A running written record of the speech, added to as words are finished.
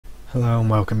Hello and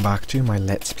welcome back to my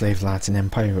Let's Play of Latin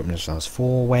Empire Open Stars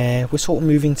 4, where we're sort of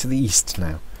moving to the east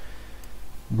now.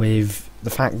 With the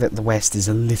fact that the west is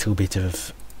a little bit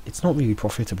of... it's not really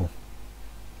profitable.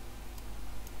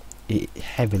 It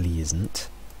heavily isn't.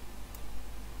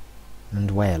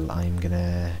 And well, I'm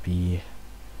gonna be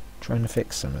trying to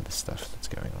fix some of the stuff that's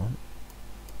going on.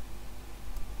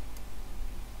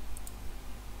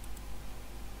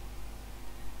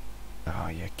 Oh,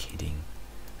 you're kidding.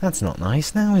 That's not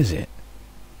nice now, is it?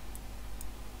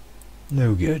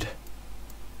 No good.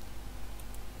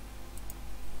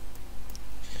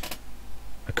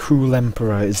 A cruel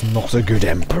emperor is not a good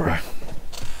emperor.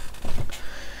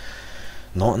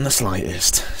 Not in the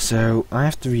slightest. So, I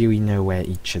have to really know where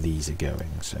each of these are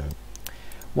going. So,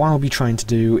 what I'll be trying to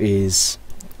do is...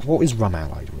 what is Rum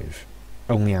allied with?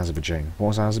 Only Azerbaijan. What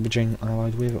was Azerbaijan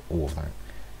allied with? All of that.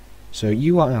 So,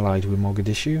 you are allied with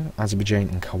Mogadishu, Azerbaijan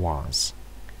and Kawaz.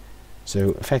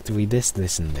 So, effectively this,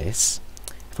 and this.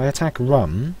 If I attack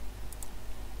Rum,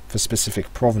 for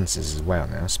specific provinces as well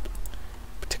now,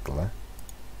 particular,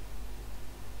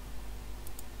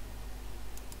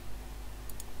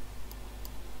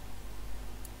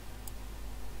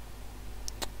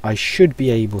 I should be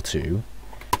able to,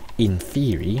 in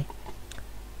theory,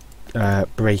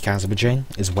 break Azerbaijan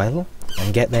as well,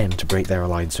 and get them to break their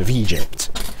alliance with Egypt,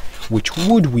 which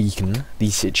would weaken the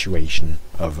situation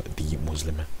of the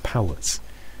Muslim powers.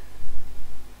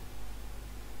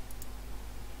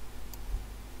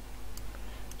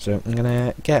 So I'm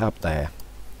gonna get up there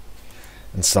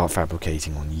and start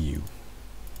fabricating on you.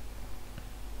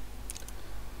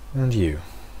 And you.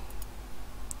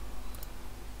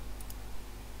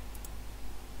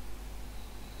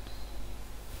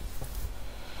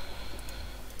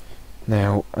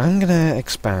 Now, I'm gonna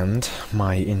expand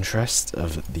my interest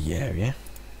of the area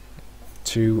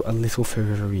to a little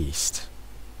further east.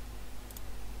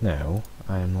 No,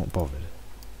 I am not bothered.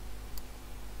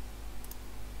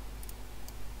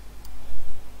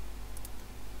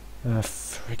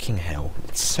 Freaking hell.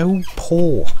 It's so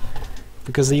poor.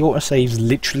 Because the autosaves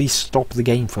literally stop the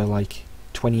game for like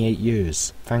 28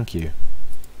 years. Thank you.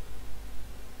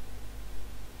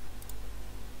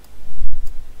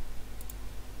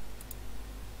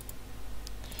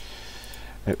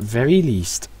 At very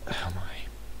least... oh my...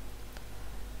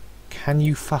 can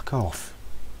you fuck off?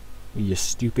 With your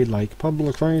stupid, like,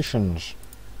 publications.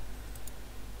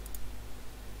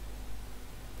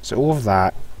 So all of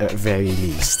that, at very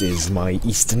least, is my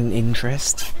eastern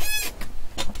interest.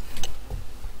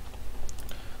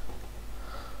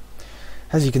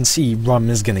 As you can see, Rum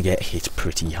is going to get hit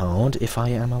pretty hard if I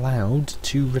am allowed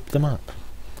to rip them up.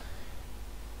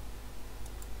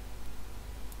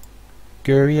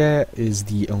 Guria is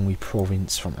the only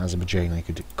province from Azerbaijan I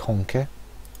could conquer.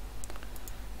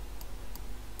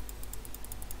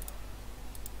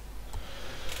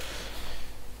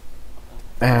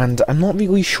 And I'm not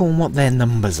really sure what their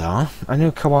numbers are. I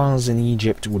know Kawaz in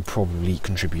Egypt would probably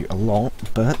contribute a lot,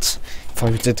 but if I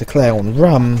were to declare on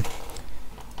Rum,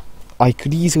 I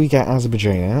could easily get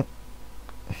Azerbaijan out,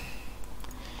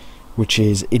 which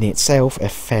is in itself a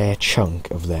fair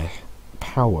chunk of their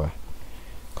power.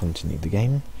 Continue the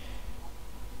game,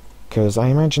 because I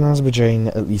imagine Azerbaijan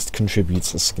at least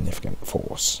contributes a significant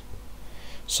force.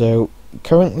 So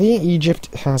currently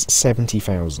Egypt has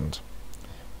 70,000.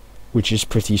 Which is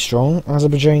pretty strong.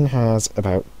 Azerbaijan has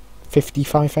about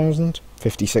 55,000,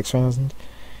 56,000.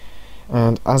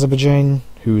 And Azerbaijan,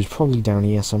 who is probably down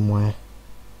here somewhere,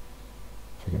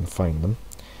 if I can find them,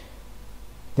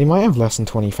 they might have less than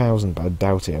 20,000, but I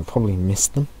doubt it. I've probably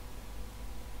missed them.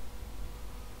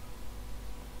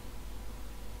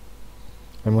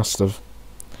 I must have.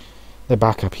 They're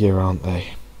back up here, aren't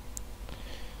they?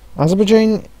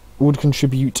 Azerbaijan would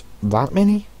contribute that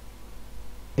many?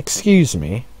 Excuse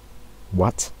me?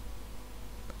 What?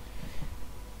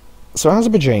 So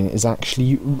Azerbaijan is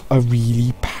actually a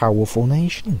really powerful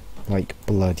nation. Like,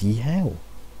 bloody hell.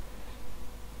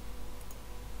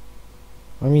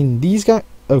 I mean, these guys...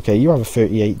 okay, you have a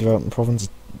 38 development province.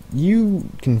 You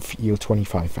can feel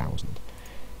 25,000.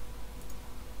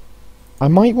 I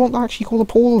might want to actually call the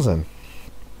Pauls in.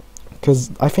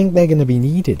 Because I think they're going to be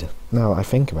needed, now that I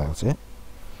think about it.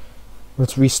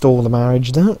 Let's restore the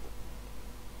marriage then.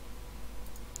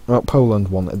 Well, Poland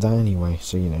wanted that anyway,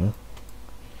 so you know.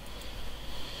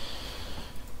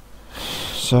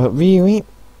 So really,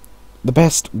 the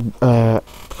best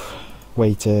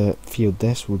way to field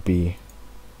this would be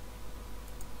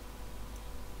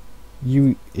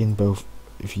you in both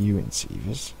of you and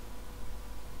Severs.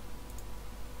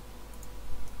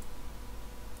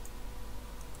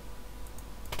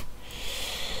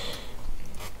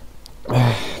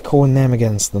 calling them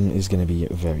against them is going to be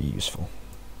very useful.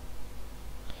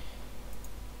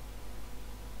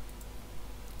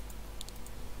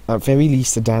 At very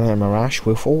least, Adana and Marash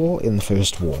will fall in the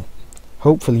first war.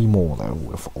 Hopefully more, though,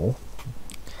 will fall.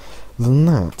 Than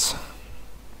that,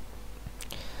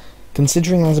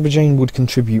 considering Azerbaijan would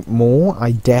contribute more,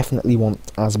 I definitely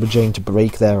want Azerbaijan to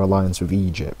break their alliance with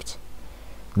Egypt.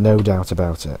 No doubt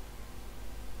about it.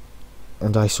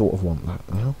 And I sort of want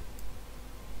that now.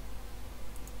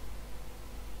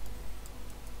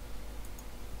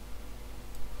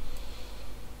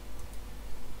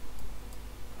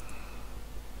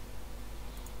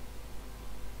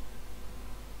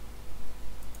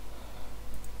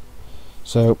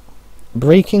 So,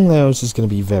 breaking those is going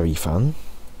to be very fun.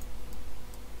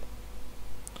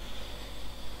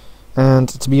 And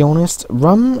to be honest,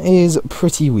 Rum is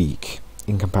pretty weak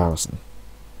in comparison,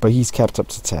 but he's kept up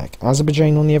to tech.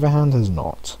 Azerbaijan, on the other hand, has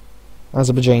not.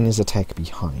 Azerbaijan is a tech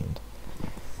behind.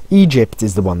 Egypt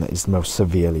is the one that is most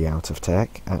severely out of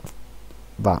tech, at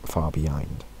that far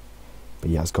behind.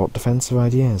 But he has got defensive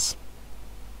ideas.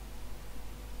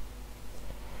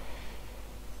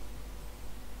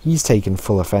 He's taken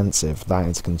full offensive. That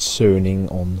is concerning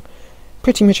on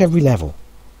pretty much every level.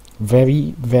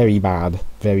 Very, very bad.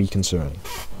 Very concerning.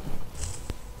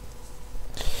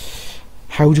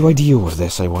 How do I deal with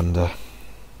this, I wonder?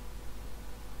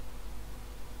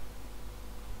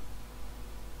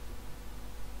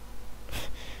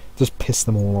 Just piss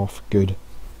them all off. Good.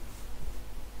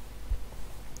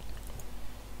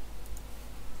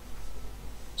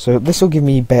 So this will give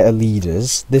me better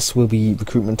leaders. This will be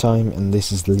recruitment time, and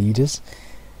this is the leaders.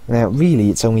 Now, really,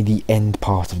 it's only the end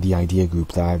part of the idea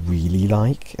group that I really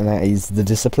like, and that is the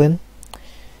discipline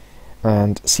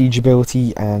and siege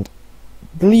ability, and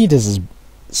the leaders is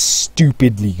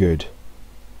stupidly good.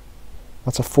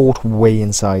 That's a fort way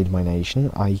inside my nation.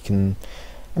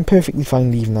 I'm perfectly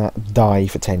fine leaving that die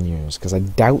for 10 years, because I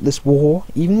doubt this war,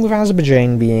 even with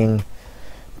Azerbaijan being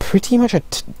pretty much a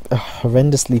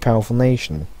horrendously powerful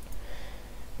nation.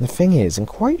 The thing is, I'm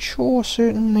quite sure a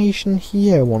certain nation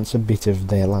here wants a bit of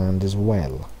their land as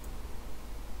well.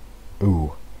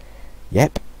 Ooh.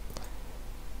 Yep.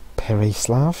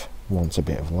 Pereslav wants a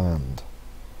bit of land.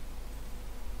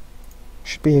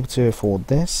 Should be able to afford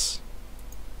this.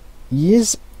 He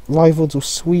is rivaled with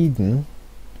Sweden,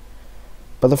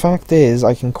 but the fact is,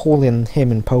 I can call in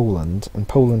him in Poland, and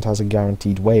Poland has a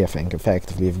guaranteed way, I think,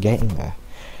 effectively, of getting there.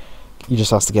 He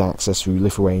just has to get access through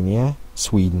Lithuania,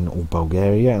 Sweden, or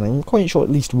Bulgaria, and I'm quite sure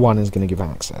at least one is going to give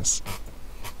access.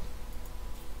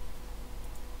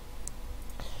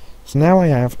 So now I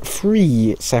have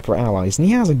 3 separate allies, and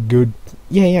he has a good...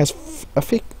 Yeah, he has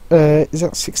is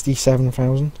that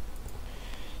 67,000?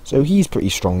 So he's pretty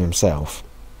strong himself.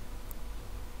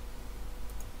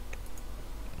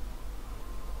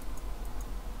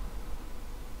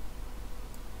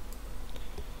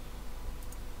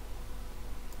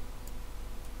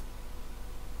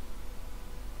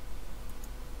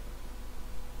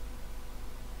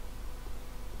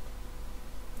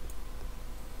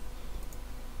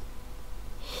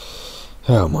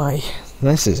 Oh my,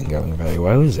 this isn't going very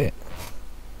well, is it?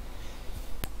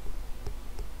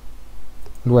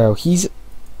 Well, he's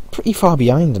pretty far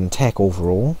behind in tech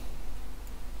overall.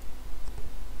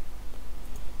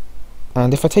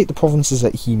 And if I take the provinces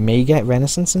that he may get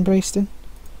Renaissance embraced in,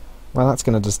 well, that's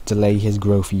going to just delay his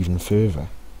growth even further.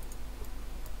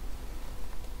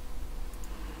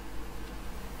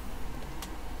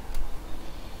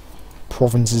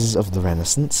 Provinces of the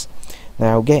Renaissance.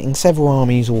 Now, getting several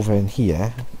armies over in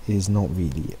here is not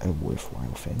really a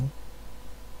worthwhile thing.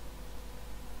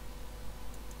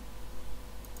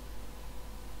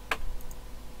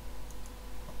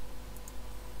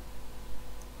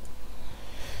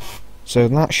 So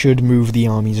that should move the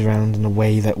armies around in a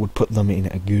way that would put them in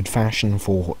a good fashion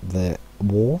for the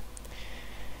war.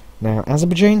 Now,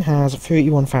 Azerbaijan has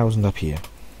 31,000 up here.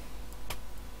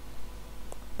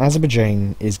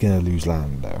 Azerbaijan is going to lose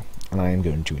land, though, and I am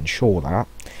going to ensure that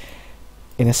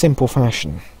in a simple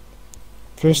fashion.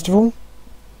 First of all,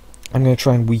 I'm going to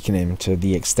try and weaken him to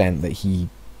the extent that he's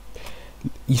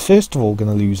first of all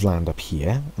going to lose land up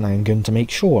here, and I'm going to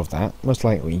make sure of that. Most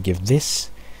likely give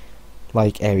this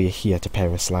area here to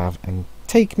Pereslav and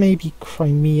take maybe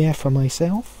Crimea for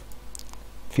myself.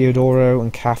 Theodoro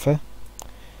and Kaffa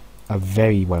are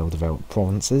very well developed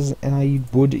provinces, and I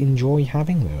would enjoy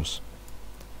having those.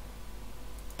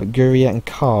 But Guria and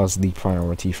Kars the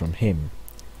priority from him.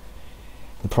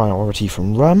 The priority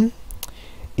from Rum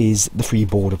is the 3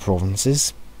 border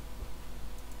provinces.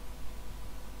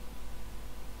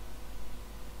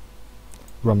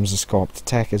 Rum's a scarp to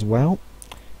tech as well.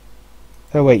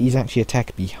 Oh wait, he's actually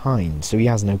attacked behind, so he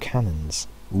has no cannons.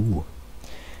 Ooh.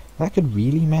 That could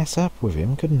really mess up with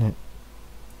him, couldn't it?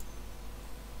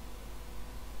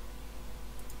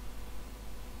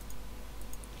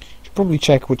 Should probably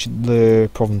check which of the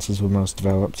provinces were most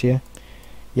developed here.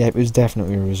 Yeah, it was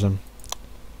definitely Rizum.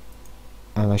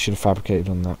 And I should have fabricated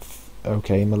on that.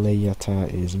 Okay,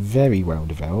 Malayata is very well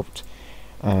developed.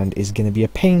 And is going to be a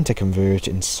pain to convert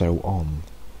and so on.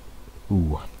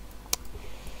 Ooh.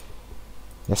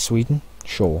 Yes, Sweden?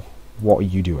 Sure. What are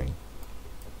you doing?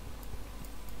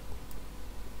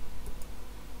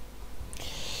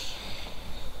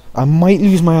 I might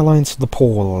lose my alliance with the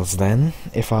Pauls then,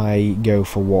 if I go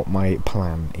for what my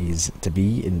plan is to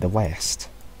be in the west.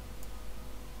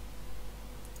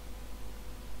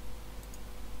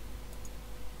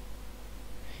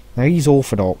 Now he's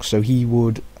Orthodox, so he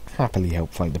would happily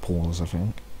help fight the Pauls, I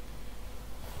think.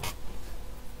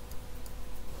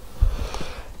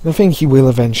 I think he will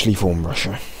eventually form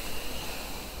Russia.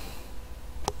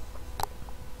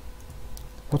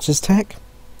 What's his tech?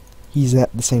 He's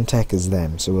at the same tech as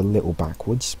them, so a little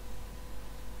backwards.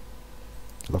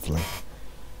 Lovely.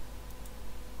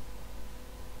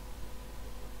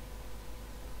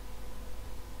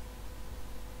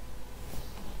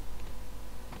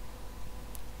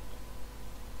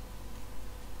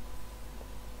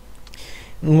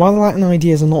 And while Latin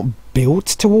ideas are not built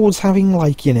towards having,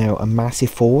 like, you know, a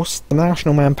massive force, the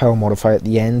national manpower modifier at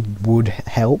the end would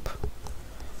help.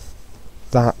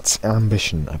 That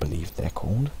ambition, I believe they're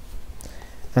called.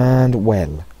 And,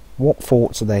 well, what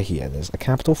forts are there here? There's a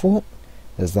capital fort,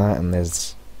 there's that, and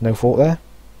there's no fort there.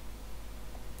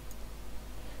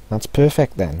 That's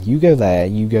perfect then. You go there,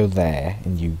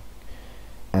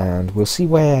 and we'll see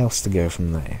where else to go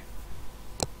from there.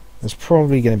 There's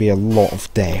probably going to be a lot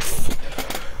of death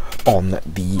on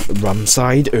the Rum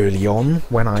side early on,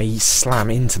 when I slam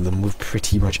into them with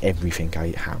pretty much everything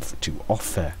I have to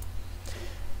offer.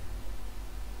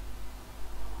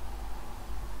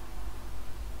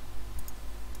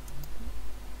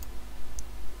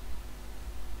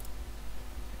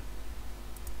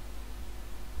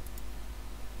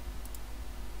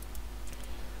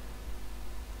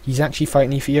 He's actually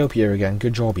fighting Ethiopia again.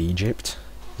 Good job, Egypt.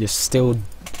 You're still...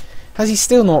 Has he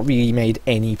still not really made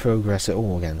any progress at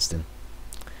all against him?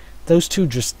 Those two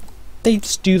just... They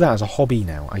just do that as a hobby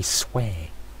now, I swear.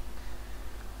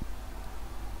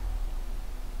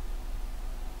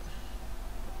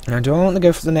 Now, do I want to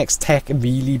go for the next tech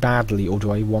really badly, or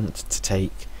do I want to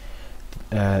take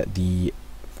the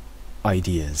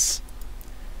ideas?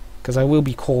 Because I will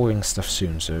be coring stuff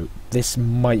soon, so this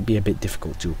might be a bit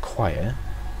difficult to acquire.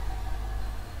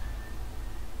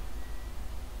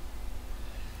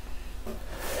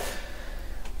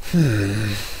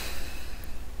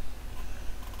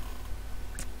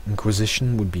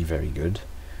 Inquisition would be very good.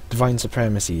 Divine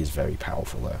Supremacy is very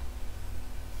powerful though.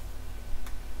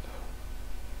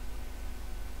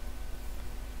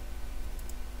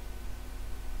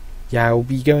 Yeah, I'll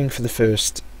be going for the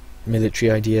first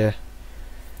military idea.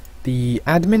 The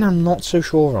admin I'm not so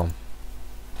sure on.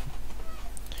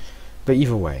 But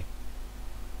either way.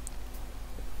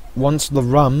 Once the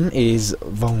Rum is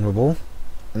vulnerable,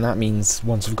 and that means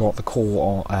once I've got the claim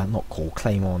on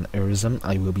Urism,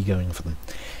 I will be going for them.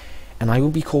 And I will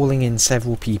be calling in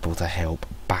several people to help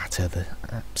batter the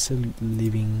absolute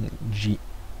living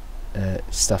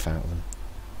stuff out of them.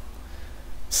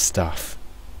 Stuff.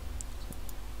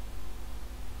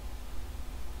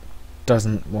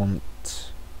 Doesn't want...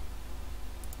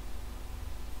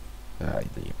 Are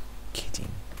you kidding?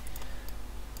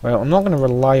 Well, I'm not going to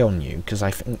rely on you, because I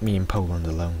think me and Poland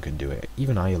alone could do it.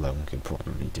 Even I alone could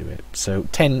probably do it. So,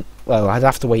 well, I'd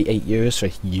have to wait 8 years for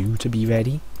you to be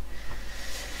ready.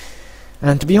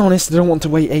 And to be honest, I don't want to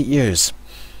wait 8 years.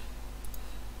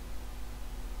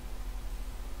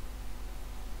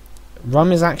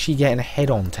 Rum is actually getting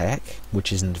ahead on tech,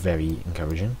 which isn't very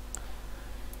encouraging.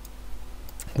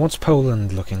 What's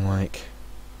Poland looking like?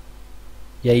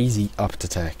 Yeah, he's up to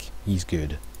tech. He's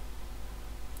good.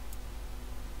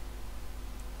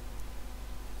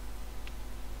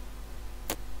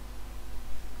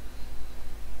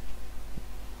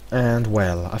 And,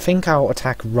 well, I think I'll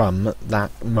attack Rum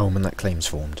that moment that claim's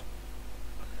formed.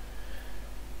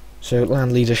 So,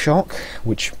 land leader shock,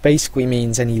 which basically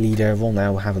means any leader will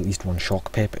now have at least one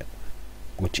shock pip,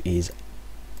 which is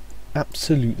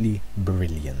absolutely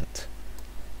brilliant.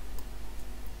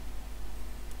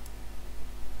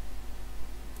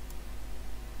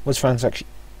 Was France actually...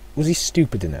 Was he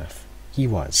stupid enough? He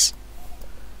was.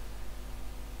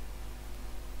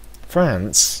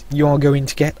 France, you are going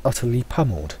to get utterly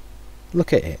pummeled.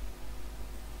 Look at it.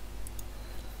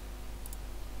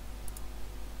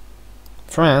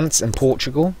 France and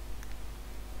Portugal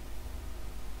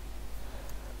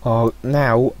are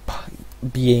now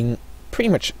being pretty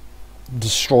much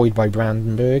destroyed by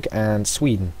Brandenburg and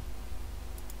Sweden.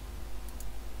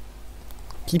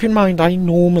 Keep in mind, I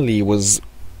normally was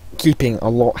keeping a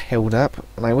lot held up,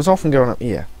 and I was often going up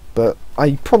here, but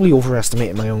I probably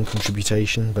overestimated my own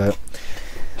contribution, but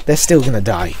they're still going to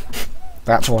die.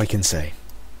 That's all I can say.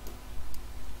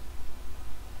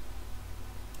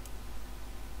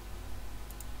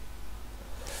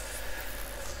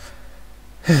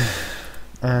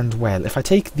 And, well, if I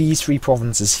take these 3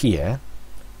 provinces here,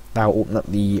 that'll open up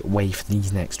the way for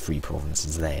these next 3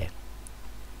 provinces there.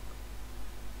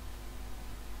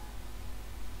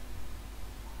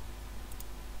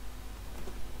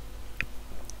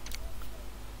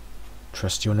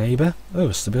 Trust your neighbour.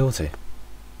 Oh, stability.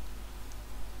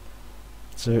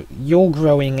 So you're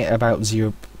growing at about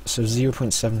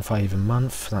 0.75 a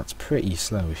month. That's pretty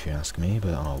slow if you ask me,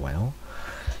 but oh well.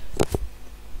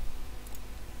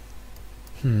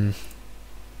 And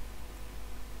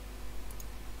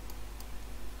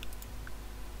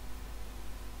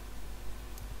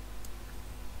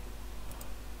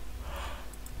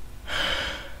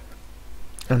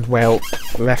well,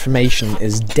 the Reformation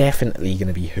is definitely going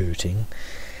to be hurting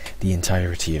the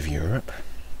entirety of Europe,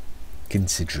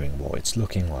 considering what it's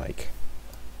looking like.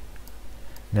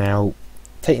 Now,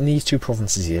 taking these 2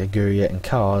 provinces here, Guria and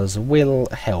Kars, will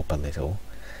help a little.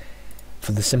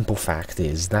 For the simple fact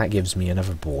is, that gives me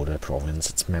another border province,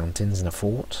 it's mountains and a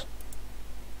fort.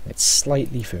 It's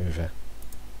slightly further.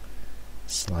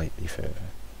 Slightly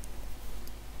further.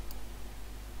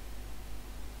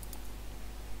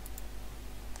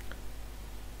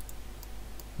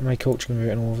 Am I coach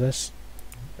converting all of this?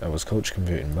 I was coach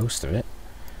converting most of it.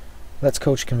 Let's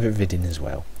coach convert Vidin as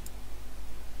well.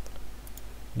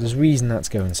 There's a reason that's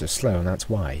going so slow, and that's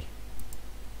why.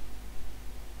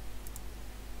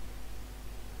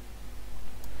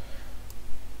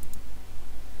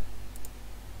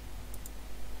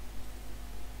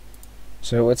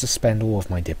 So let's just spend all of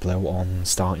my Diplo on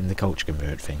starting the coach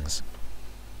convert things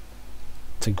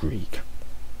to Greek.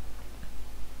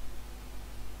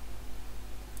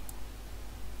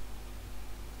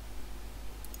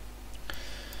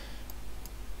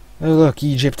 Oh look,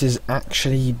 Egypt is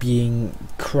actually being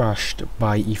crushed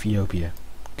by Ethiopia.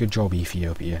 Good job,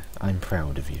 Ethiopia. I'm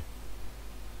proud of you.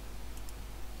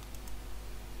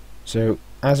 So,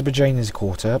 Azerbaijan is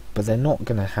caught up, but they're not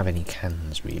going to have any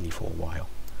cannons really for a while.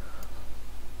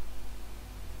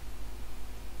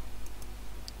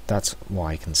 That's what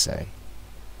I can say.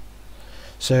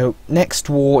 So, next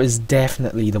war is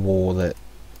definitely the war that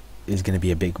is going to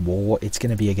be a big war. It's going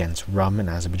to be against Rum and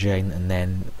Azerbaijan, and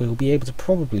then we'll be able to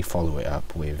probably follow it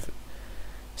up with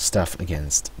stuff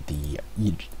against the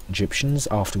Egyptians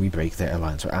after we break their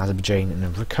alliance with Azerbaijan and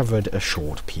have recovered a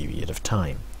short period of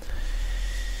time.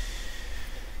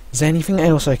 Is there anything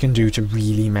else I can do to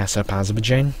really mess up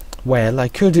Azerbaijan? Well, I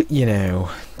could, you know,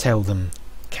 tell them,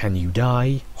 can you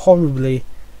die horribly?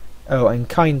 Oh, and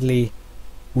kindly,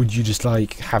 would you just,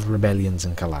 like, have rebellions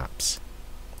and collapse?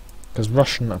 Because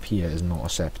Russian up here is not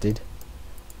accepted.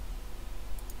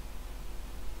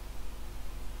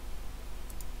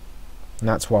 And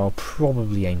that's what I'll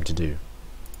probably aim to do.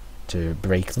 To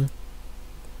break them.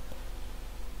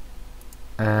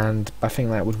 And I think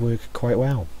that would work quite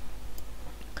well.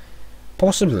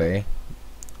 Possibly,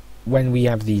 when we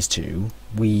have these 2,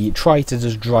 we try to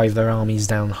just drive their armies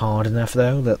down hard enough,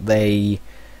 though, that they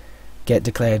get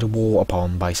declared a war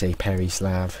upon by, say,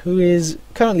 Perislav, who is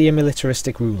currently a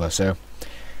militaristic ruler, so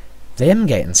them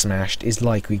getting smashed is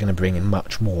likely going to bring in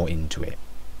much more into it.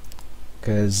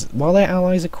 Because while their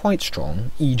allies are quite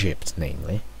strong, Egypt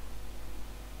namely,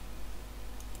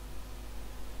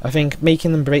 I think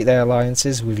making them break their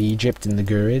alliances with Egypt and the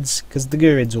Gurids, because the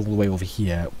Gurids all the way over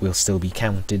here will still be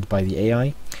counted by the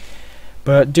AI,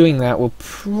 but doing that will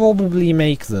probably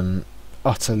make them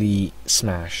utterly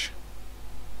smash.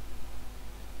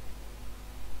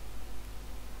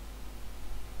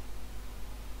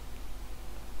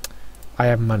 I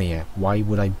have money here. Why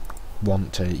would I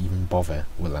want to even bother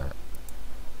with that?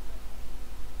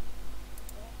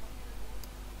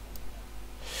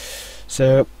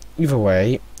 So, either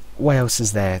way, what else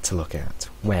is there to look at?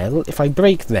 Well, if I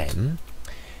break them,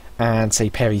 and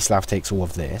say Perislav takes all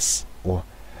of this, or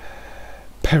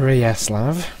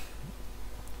Pereyaslav,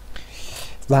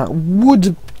 that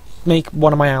would make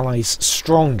one of my allies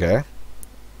stronger,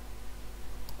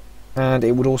 and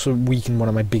it would also weaken one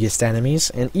of my biggest enemies.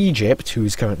 And Egypt, who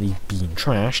is currently being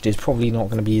trashed, is probably not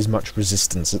going to be as much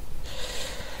resistance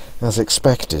as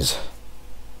expected.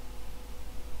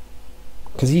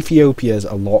 Because Ethiopia is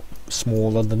a lot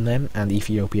smaller than them, and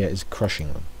Ethiopia is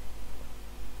crushing them.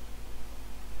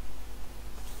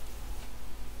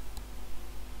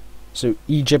 So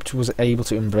Egypt was able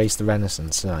to embrace the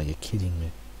Renaissance. Ah, you're kidding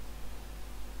me.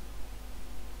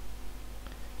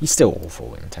 He's still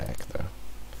awful in tech, though.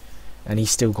 And he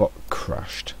still got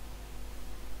crushed.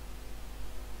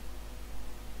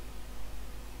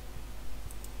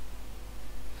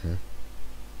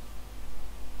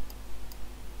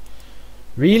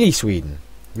 Really, Sweden?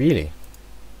 Really?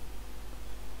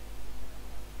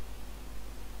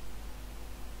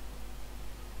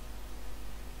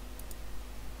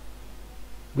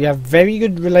 We have very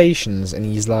good relations, and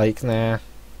he's like, nah,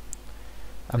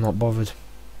 I'm not bothered.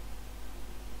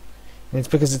 And it's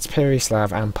because it's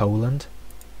Perislav and Poland.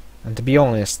 And to be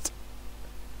honest,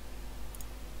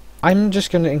 I'm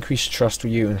just going to increase trust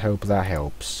with you and hope that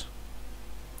helps.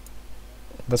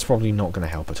 That's probably not going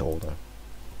to help at all, though.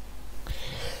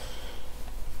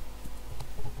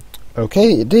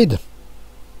 Okay, it did.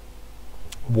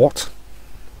 What?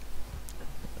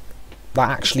 That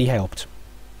actually helped.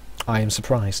 I am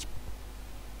surprised.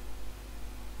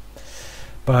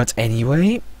 But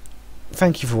anyway,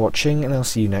 thank you for watching, and I'll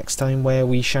see you next time, where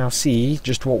we shall see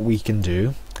just what we can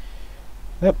do.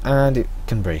 Yep, and it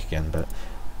can break again, but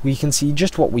we can see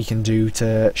just what we can do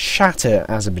to shatter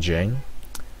Azerbaijan,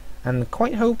 and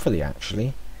quite hopefully,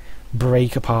 actually,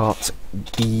 break apart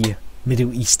the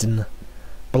Middle Eastern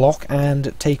bloc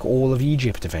and take all of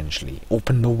Egypt eventually.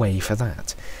 Open the way for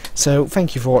that. So,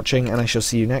 thank you for watching, and I shall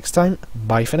see you next time.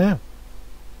 Bye for now.